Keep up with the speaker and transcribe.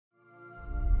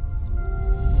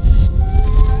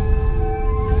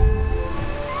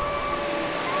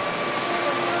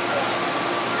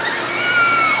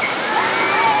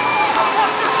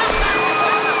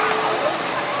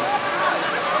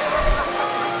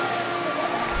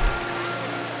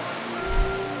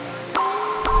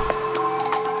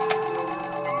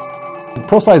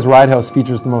ProSlide RideHOUSE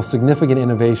features the most significant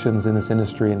innovations in this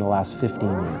industry in the last 15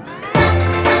 years.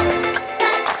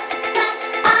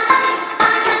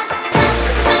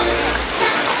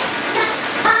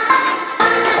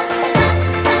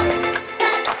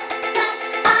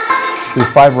 We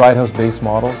have 5 RideHOUSE base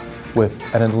models with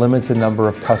an unlimited number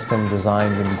of custom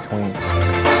designs in between.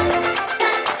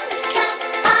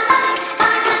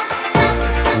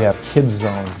 We have kids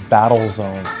zones, battle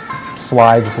zones,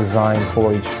 slides designed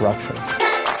for each structure.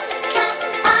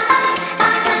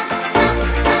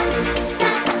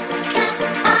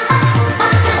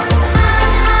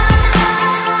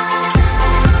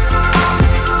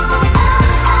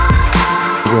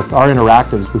 With our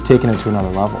interactives, we've taken it to another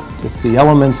level. It's the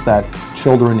elements that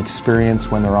children experience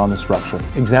when they're on the structure.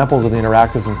 Examples of the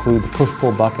interactives include the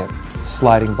push-pull bucket,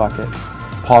 sliding bucket,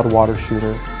 pod water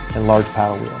shooter, and large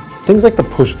paddle wheel. Things like the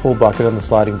push-pull bucket and the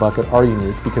sliding bucket are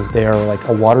unique because they are like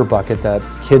a water bucket that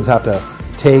kids have to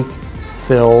take,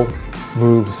 fill,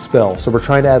 move, spill. So we're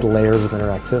trying to add layers of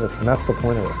interactivity, and that's the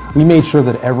point of this. We made sure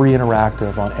that every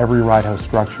interactive on every RideHOUSE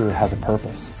structure has a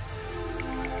purpose.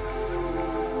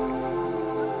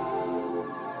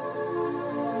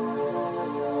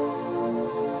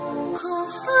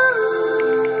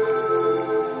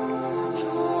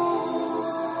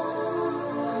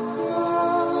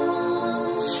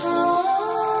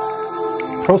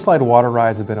 ProSlide water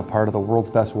rides have been a part of the world's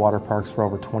best water parks for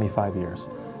over 25 years.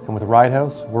 And with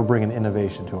RideHOUSE, we're bringing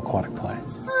innovation to aquatic play.